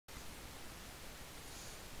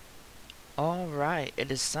Alright, it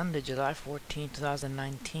is Sunday, July 14,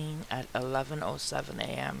 2019 at 11:07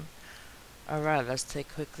 a.m. Alright, let's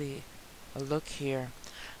take quickly a look here.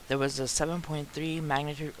 There was a 7.3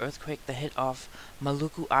 magnitude earthquake that hit off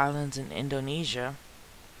Maluku Islands in Indonesia.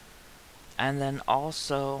 And then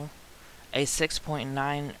also a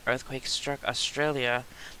 6.9 earthquake struck Australia.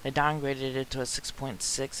 They downgraded it to a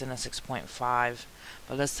 6.6 and a 6.5.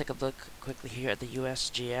 But let's take a look quickly here at the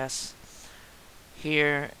USGS.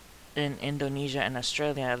 Here in Indonesia and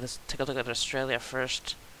Australia, let's take a look at Australia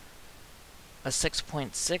first. A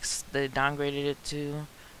 6.6 they downgraded it to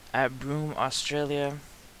at Broome, Australia.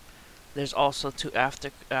 There's also two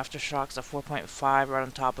aftershocks, a 4.5 right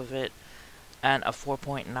on top of it, and a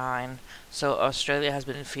 4.9. So Australia has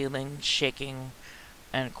been feeling shaking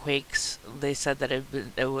and quakes. They said that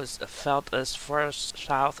it was felt as far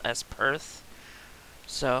south as Perth.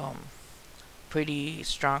 So pretty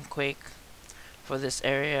strong quake for this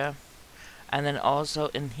area. And then also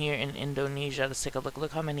in here in Indonesia, let's take a look.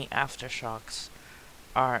 Look how many aftershocks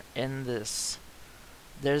are in this.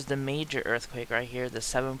 There's the major earthquake right here, the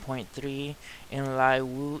 7.3 in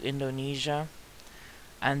Maluku, Indonesia.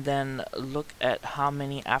 And then look at how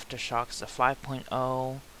many aftershocks. A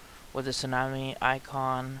 5.0 with the tsunami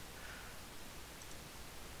icon,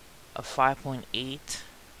 a 5.8,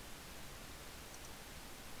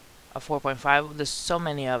 a 4.5. There's so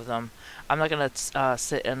many of them. I'm not gonna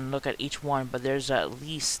sit and look at each one, but there's at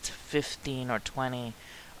least 15 or 20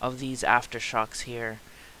 of these aftershocks here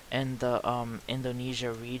in the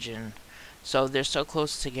Indonesia region. So they're so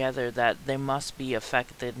close together that they must be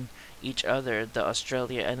affecting each other, the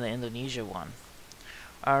Australia and the Indonesia one.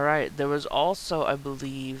 Alright, there was also, I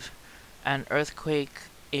believe, an earthquake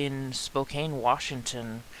in Spokane,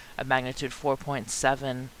 Washington, a magnitude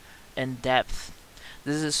 4.7 in depth.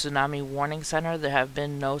 This is a tsunami warning center. There have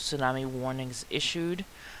been no tsunami warnings issued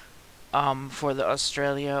for the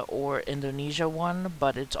Australia or Indonesia one,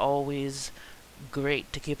 but it's always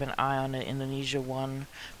great to keep an eye on the Indonesia one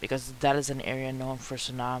because that is an area known for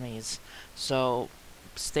tsunamis. So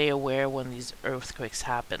stay aware when these earthquakes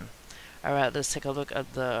happen. Alright, let's take a look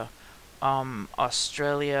at the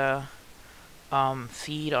Australia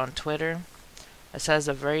feed on Twitter. It says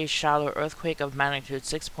a very shallow earthquake of magnitude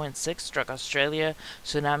 6.6 struck Australia.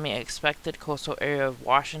 Tsunami expected, coastal area of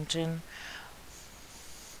Washington.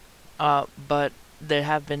 But there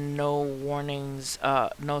have been no warnings,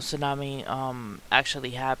 no tsunami actually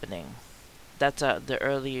happening. That's the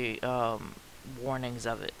early warnings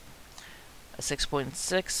of it. A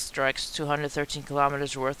 6.6 strikes 213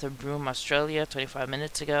 kilometers worth of Broome, Australia, 25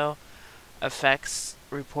 minutes ago. Effects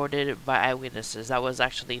reported by eyewitnesses. That was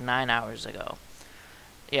actually 9 hours ago.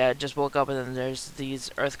 Yeah, just woke up and then there's these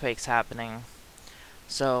earthquakes happening.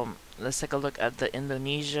 So let's take a look at the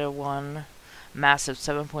Indonesia one. Massive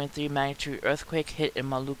 7.3 magnitude earthquake hit in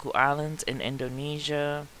Maluku Islands in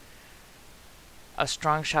Indonesia. A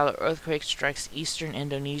strong shallow earthquake strikes eastern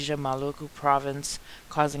Indonesia, Maluku province,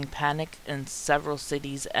 causing panic in several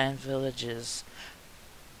cities and villages.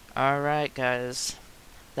 Alright guys,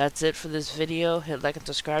 that's it for this video. Hit like and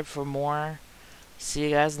subscribe for more. See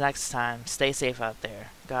you guys next time. Stay safe out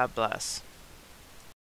there. God bless.